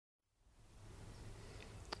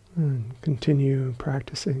And continue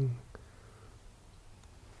practicing.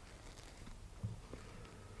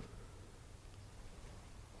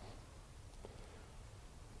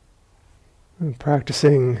 And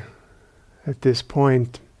practicing at this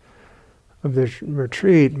point of the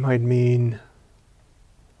retreat might mean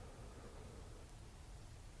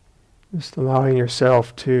just allowing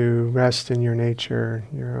yourself to rest in your nature,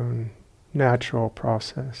 your own natural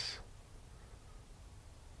process.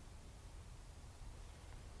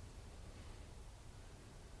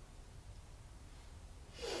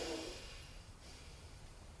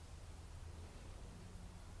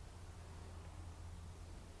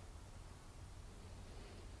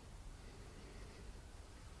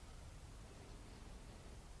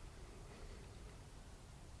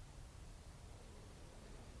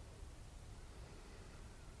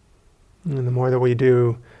 And the more that we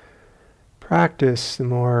do practice, the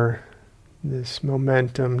more this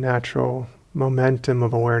momentum, natural momentum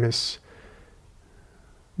of awareness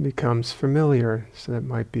becomes familiar. So that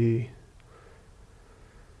might be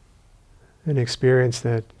an experience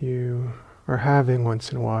that you are having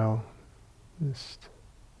once in a while. Just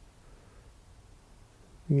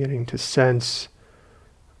beginning to sense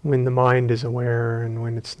when the mind is aware and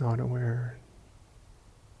when it's not aware.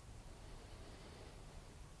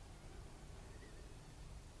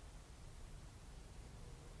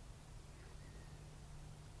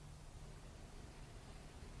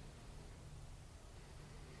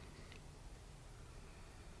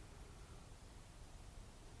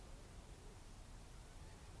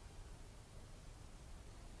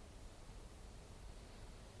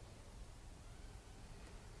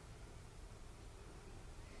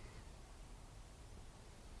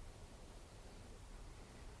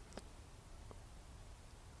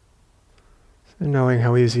 And knowing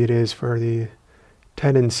how easy it is for the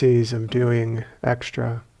tendencies of doing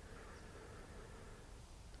extra,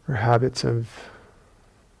 or habits of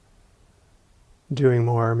doing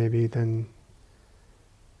more maybe than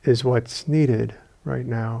is what's needed right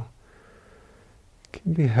now, it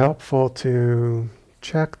can be helpful to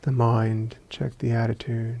check the mind, check the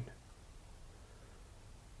attitude.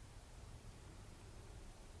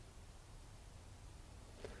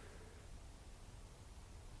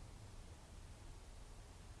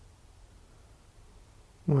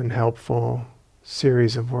 One helpful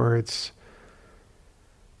series of words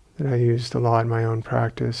that I used a lot in my own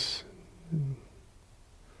practice.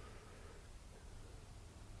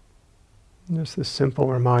 Just the simple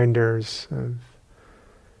reminders of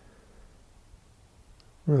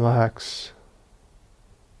relax,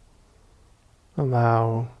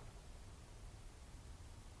 allow,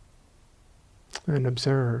 and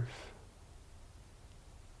observe.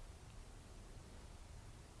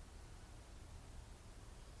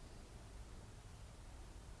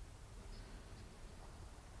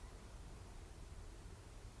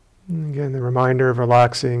 And again, the reminder of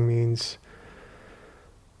relaxing means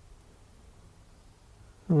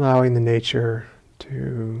allowing the nature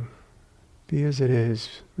to be as it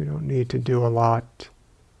is. We don't need to do a lot.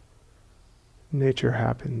 Nature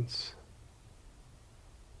happens.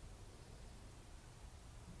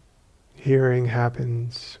 Hearing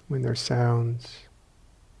happens when there's sounds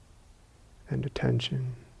and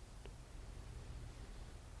attention.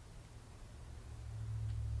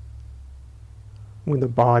 With the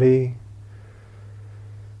body,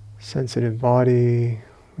 sensitive body,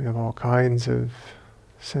 we have all kinds of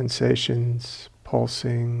sensations,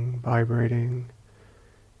 pulsing, vibrating,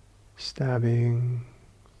 stabbing,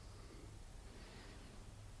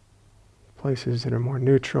 places that are more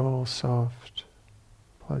neutral, soft,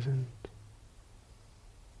 pleasant.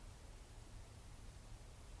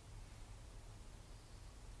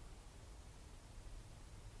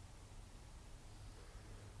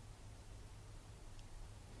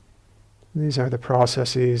 These are the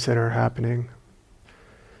processes that are happening.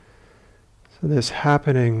 So this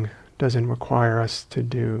happening doesn't require us to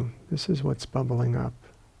do. This is what's bubbling up.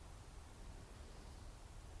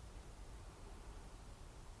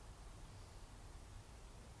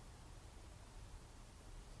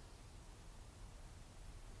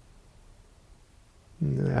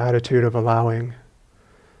 And the attitude of allowing,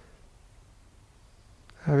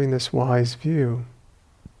 having this wise view.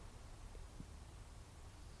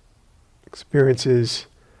 Experiences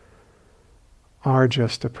are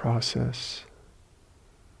just a process.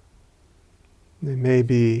 They may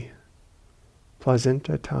be pleasant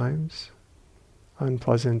at times,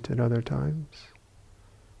 unpleasant at other times.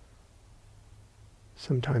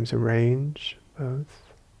 Sometimes a range, both.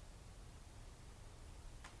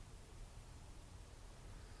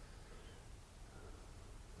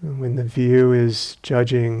 And when the view is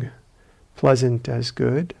judging pleasant as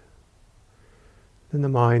good, then the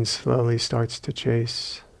mind slowly starts to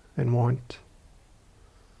chase and want.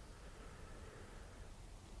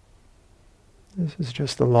 This is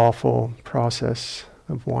just the lawful process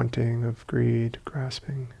of wanting, of greed,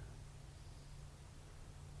 grasping.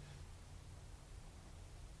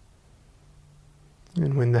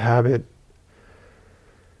 And when the habit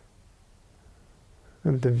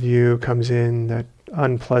of the view comes in that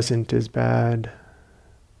unpleasant is bad,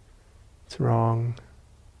 it's wrong,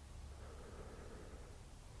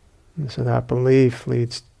 and so that belief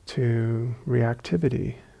leads to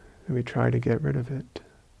reactivity, and we try to get rid of it,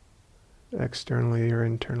 externally or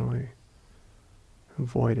internally,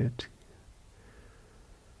 avoid it.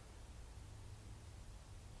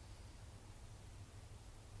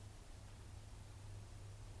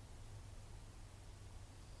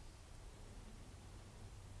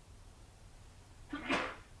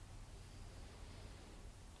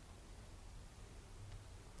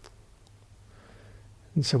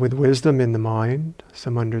 And so with wisdom in the mind,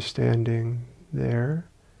 some understanding there,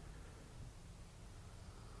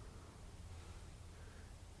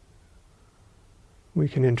 we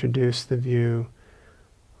can introduce the view,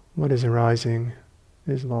 what is arising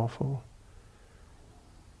is lawful.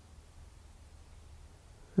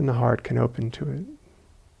 And the heart can open to it.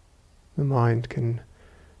 The mind can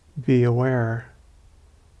be aware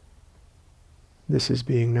this is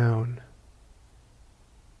being known.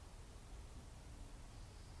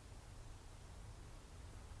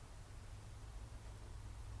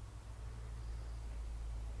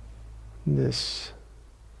 This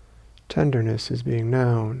tenderness is being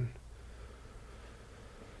known.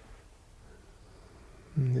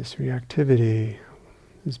 And this reactivity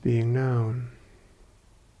is being known.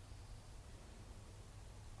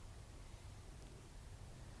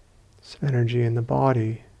 This energy in the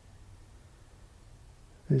body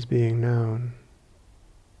is being known.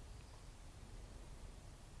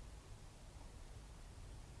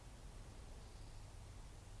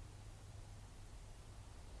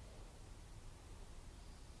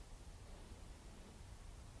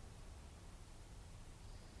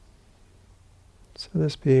 So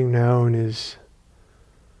this being known is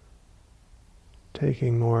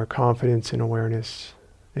taking more confidence and awareness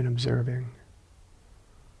in observing.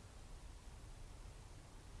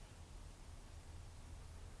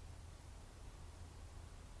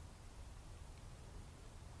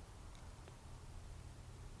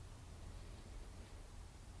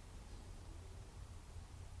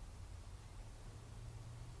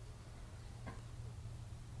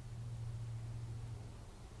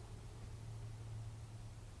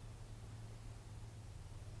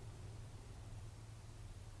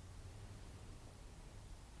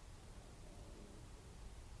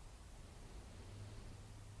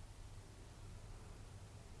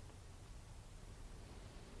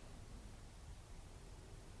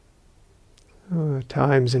 At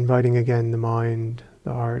times inviting again the mind,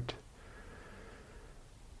 the heart,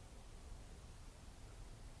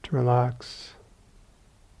 to relax.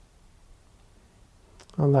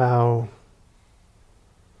 Allow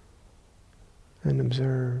and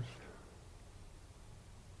observe.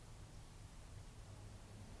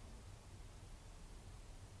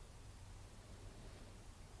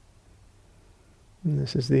 And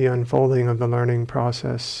this is the unfolding of the learning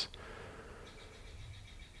process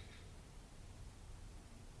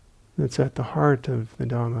that's at the heart of the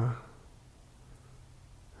Dhamma,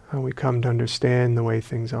 how we come to understand the way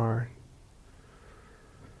things are.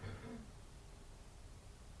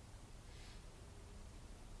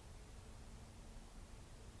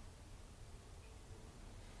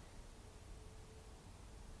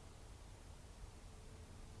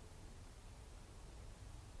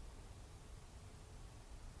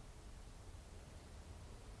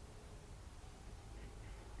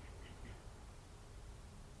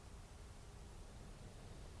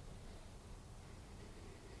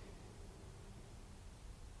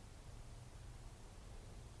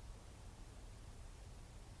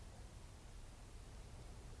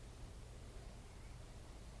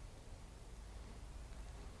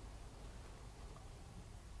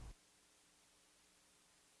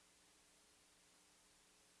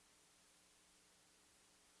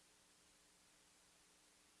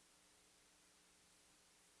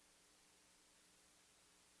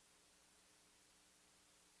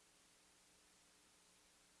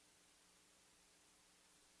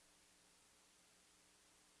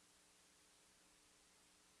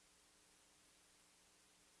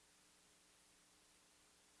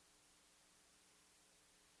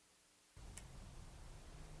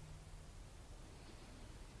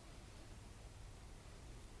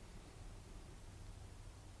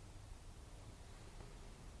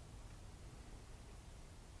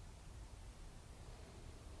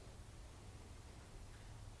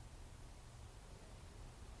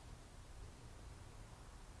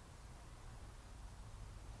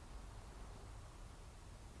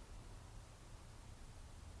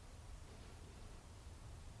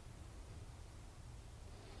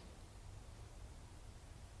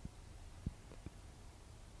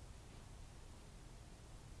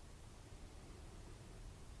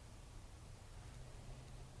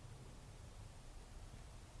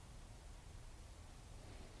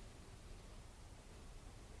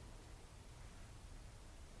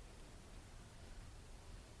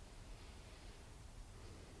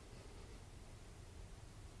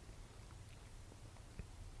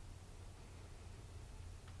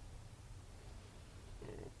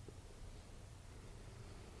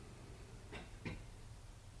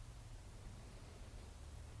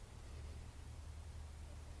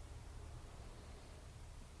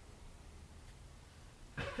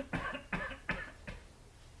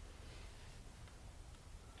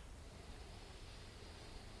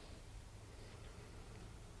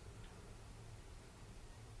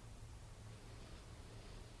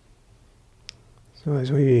 So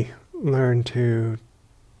as we learn to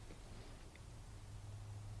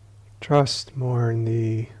trust more in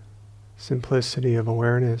the simplicity of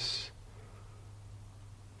awareness,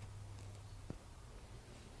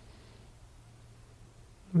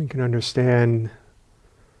 we can understand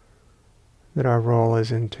that our role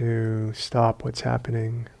isn't to stop what's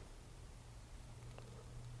happening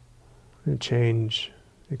and change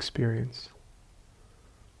experience.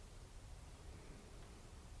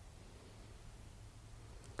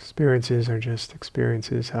 Experiences are just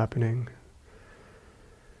experiences happening.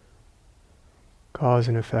 Cause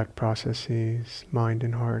and effect processes, mind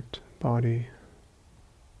and heart, body.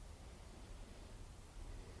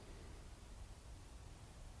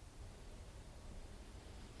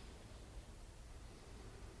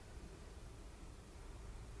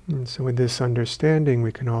 And so with this understanding,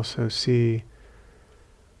 we can also see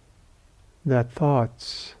that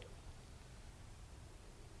thoughts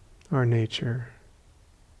are nature.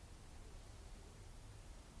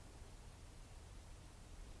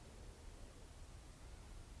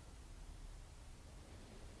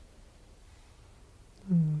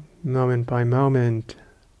 Moment by moment,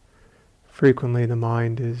 frequently the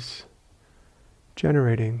mind is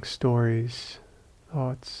generating stories,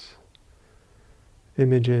 thoughts,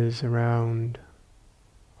 images around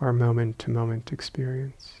our moment-to-moment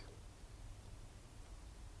experience.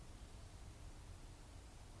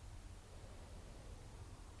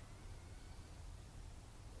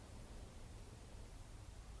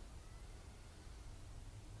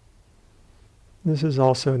 This is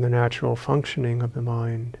also the natural functioning of the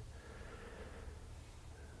mind.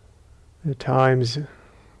 At times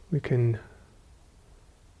we can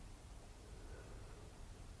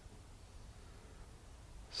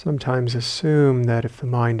sometimes assume that if the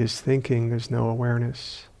mind is thinking, there's no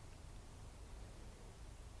awareness.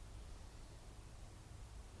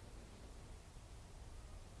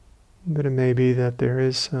 But it may be that there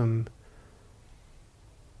is some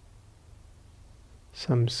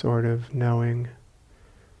sort of knowing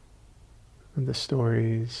of the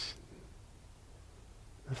stories,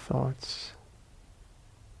 the thoughts.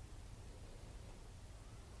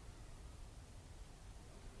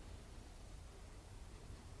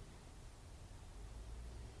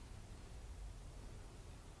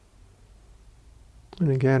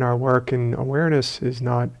 And again, our work in awareness is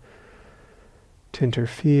not to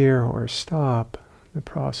interfere or stop the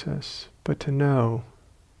process, but to know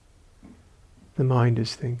the mind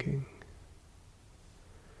is thinking.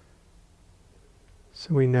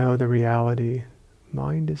 So we know the reality,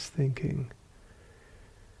 mind is thinking.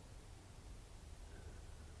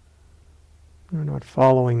 We're not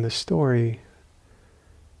following the story,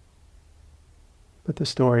 but the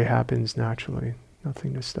story happens naturally,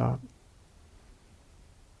 nothing to stop.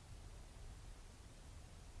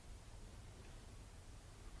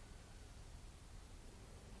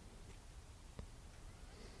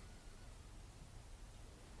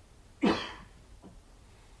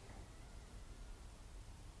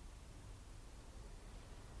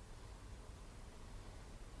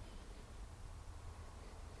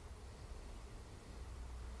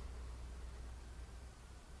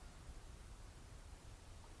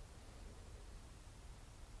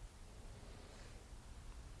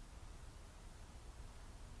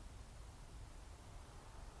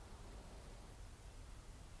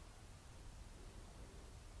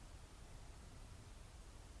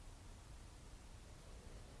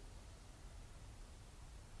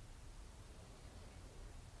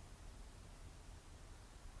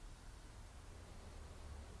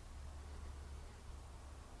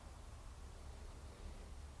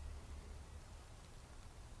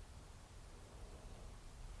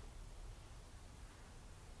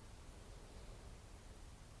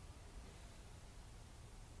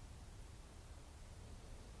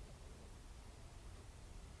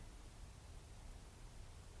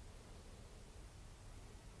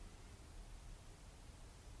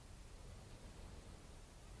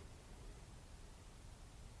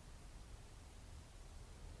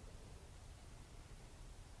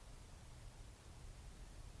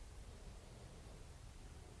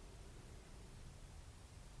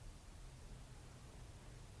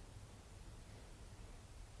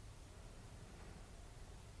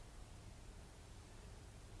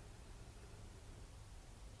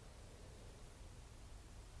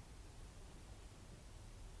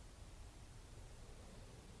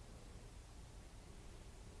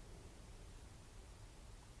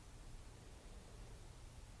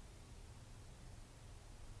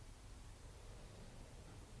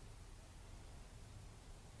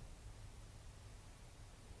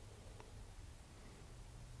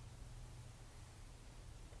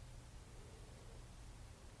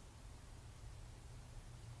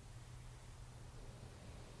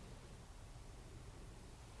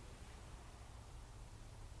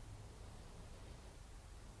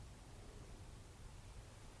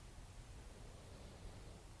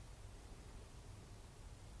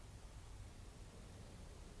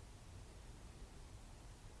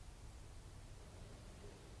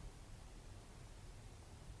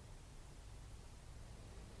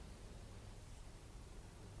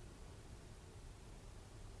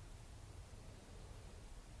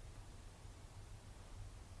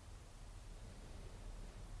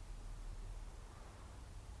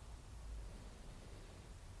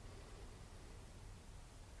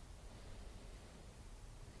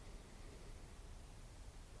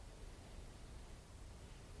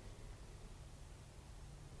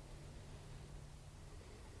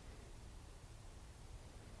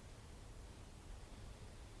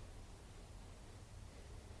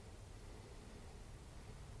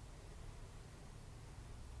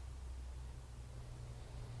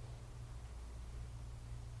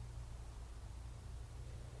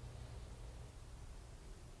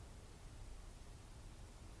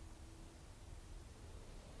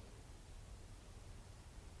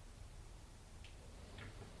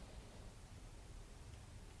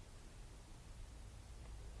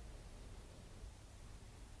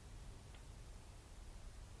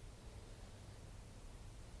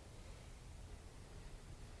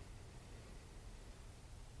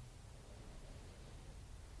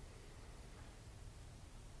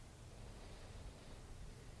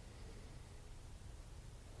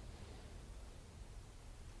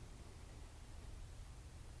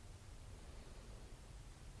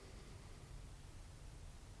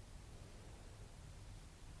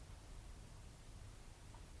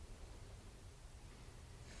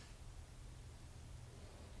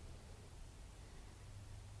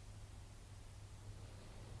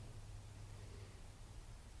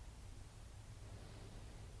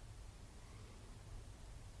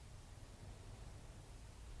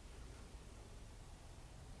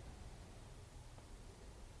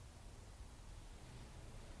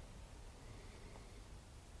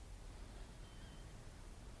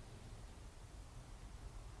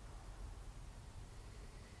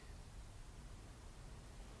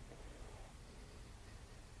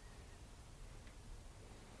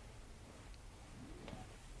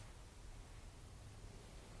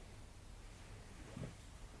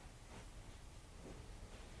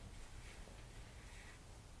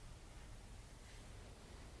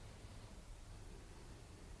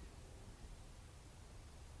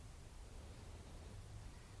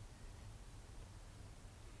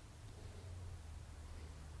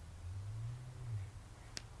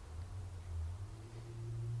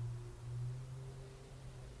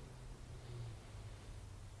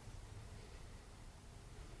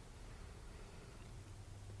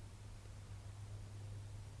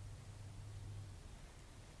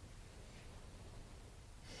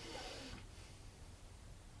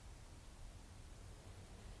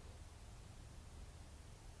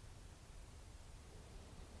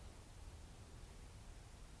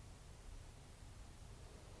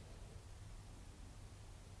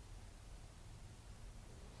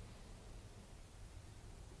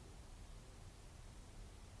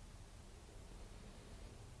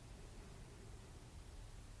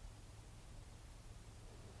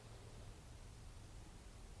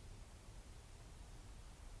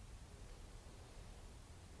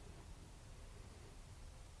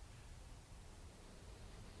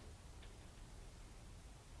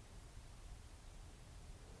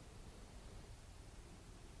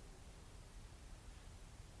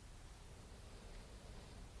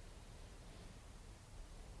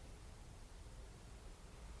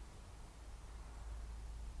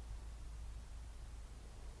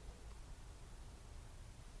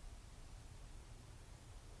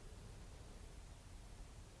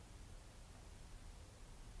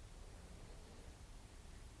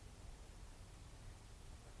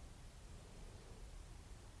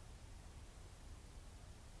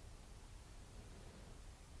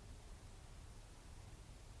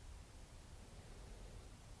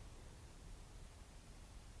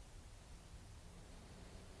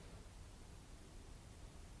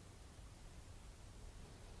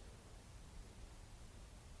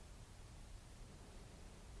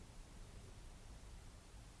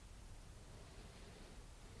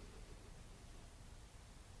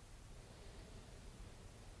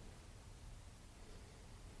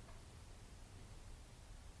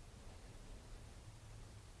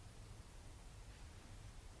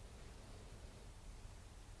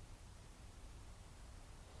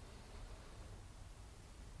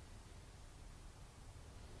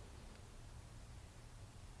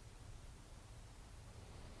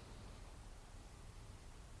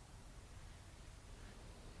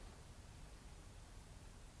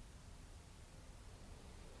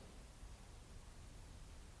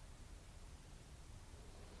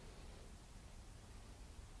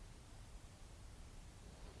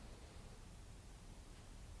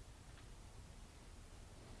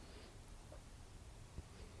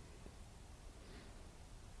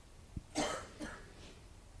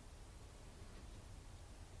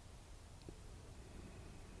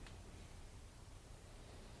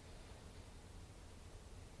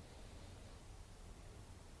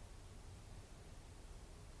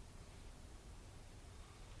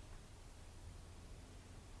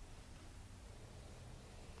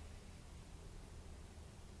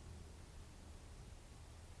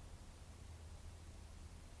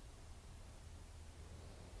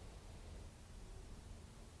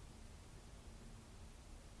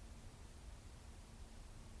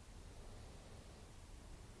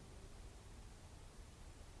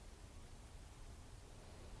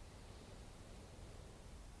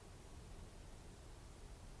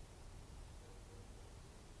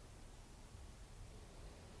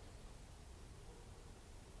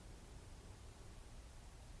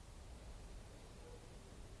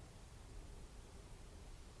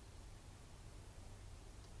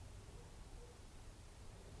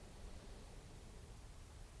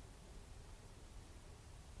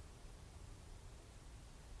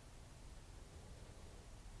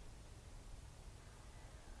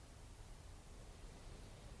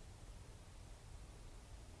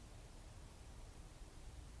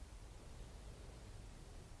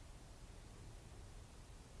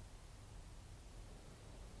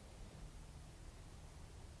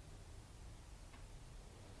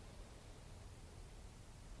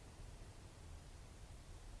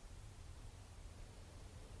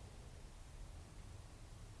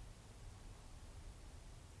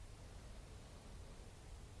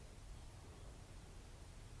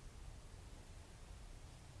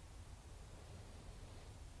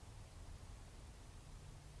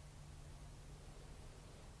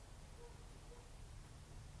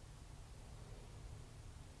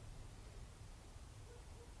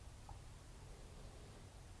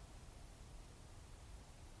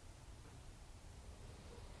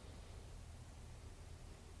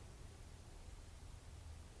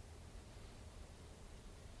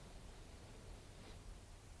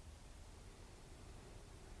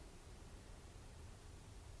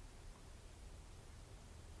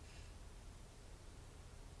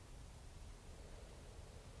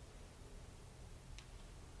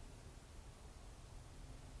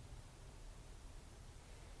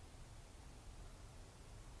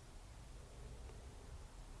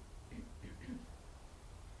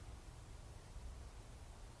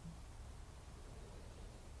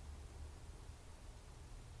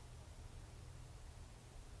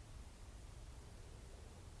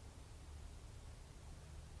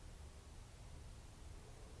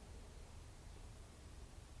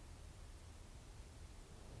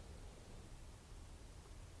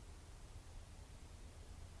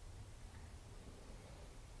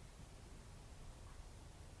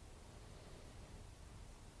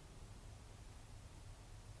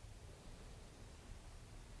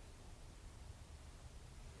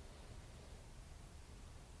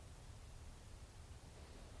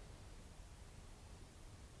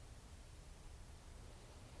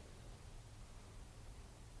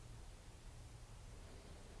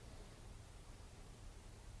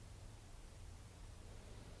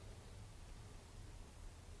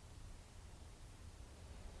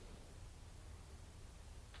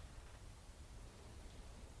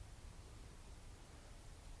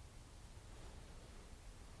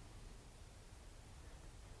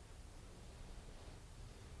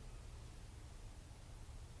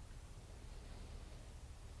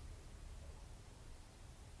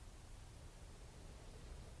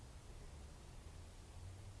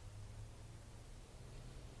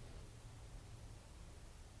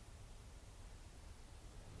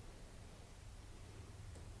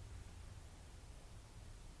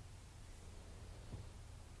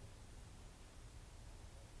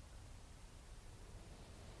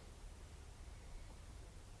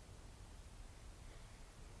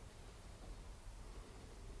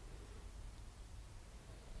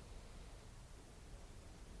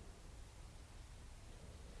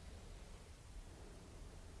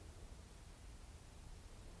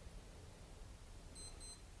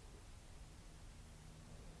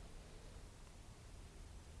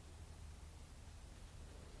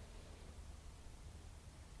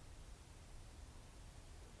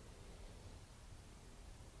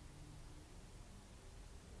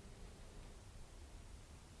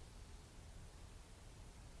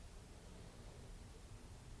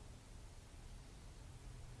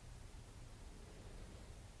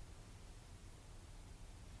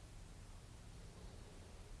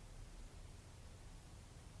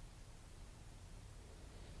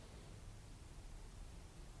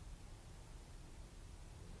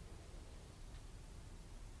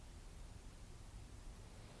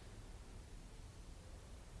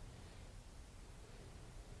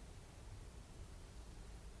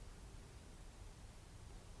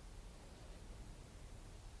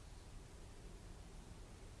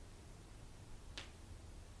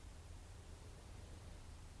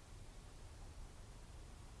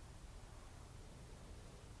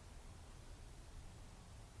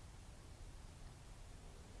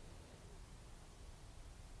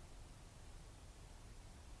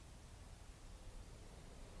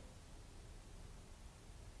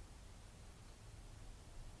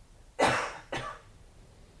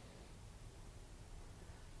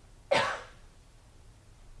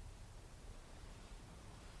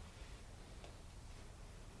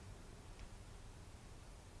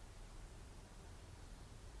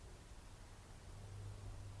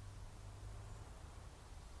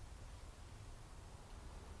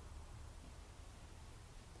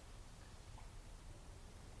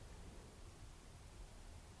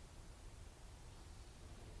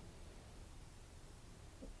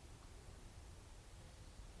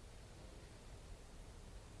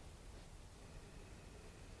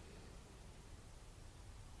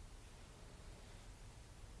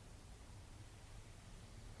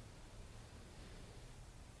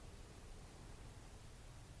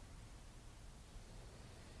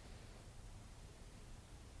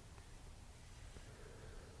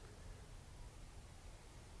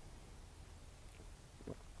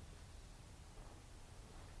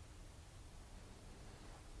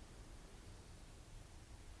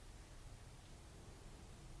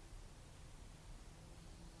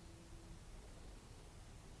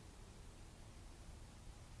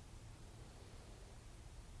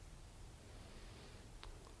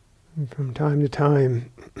 And from time to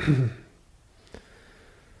time,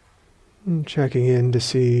 checking in to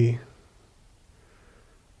see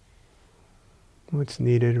what's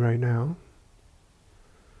needed right now.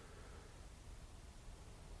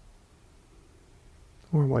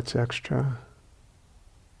 Or what's extra.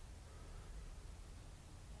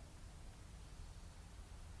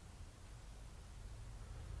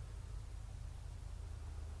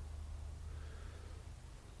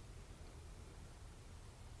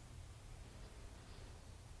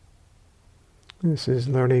 This is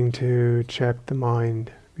learning to check the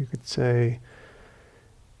mind. We could say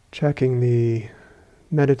checking the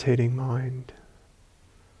meditating mind.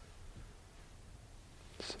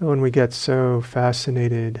 So when we get so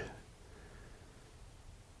fascinated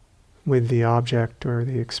with the object or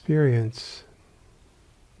the experience,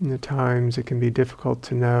 at times it can be difficult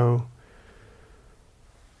to know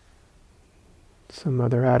some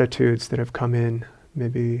other attitudes that have come in,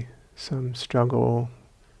 maybe some struggle,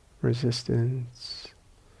 resistance,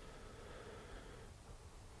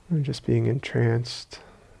 or just being entranced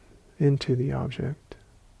into the object.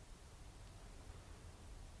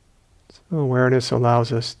 So awareness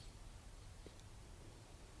allows us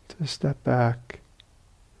to step back,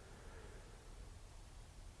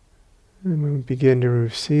 and we begin to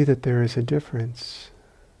see that there is a difference.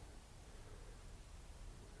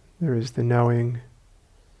 There is the knowing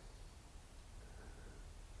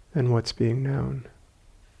and what's being known.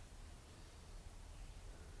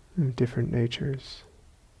 Different natures.